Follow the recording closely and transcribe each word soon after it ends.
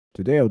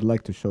Today I would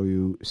like to show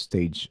you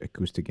stage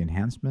acoustic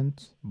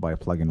enhancement by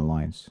plugin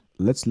alliance.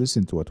 Let's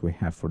listen to what we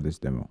have for this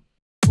demo.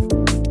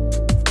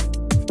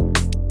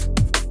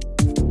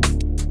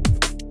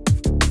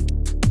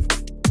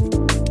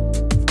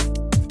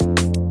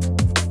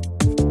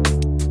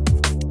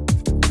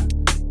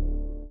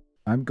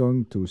 I'm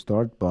going to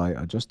start by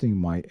adjusting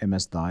my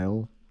MS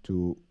dial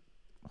to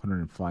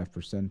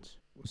 105%.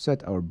 We'll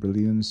set our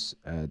brilliance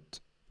at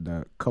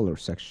the color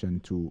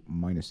section to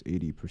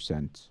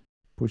 -80%.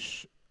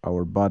 Push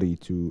our body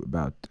to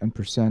about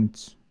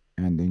 10%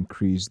 and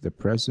increase the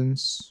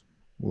presence.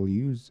 We'll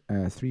use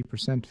a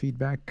 3%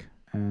 feedback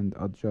and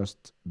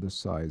adjust the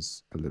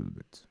size a little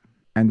bit.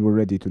 And we're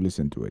ready to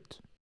listen to it.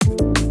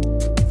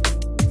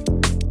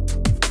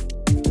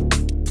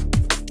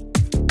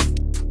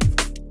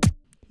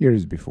 Here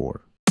is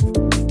before.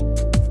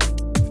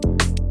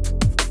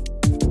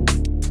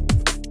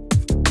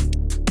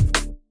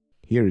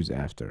 Here is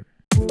after.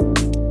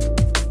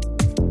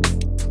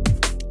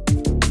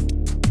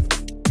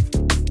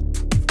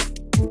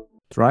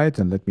 Try it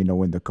and let me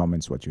know in the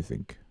comments what you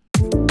think.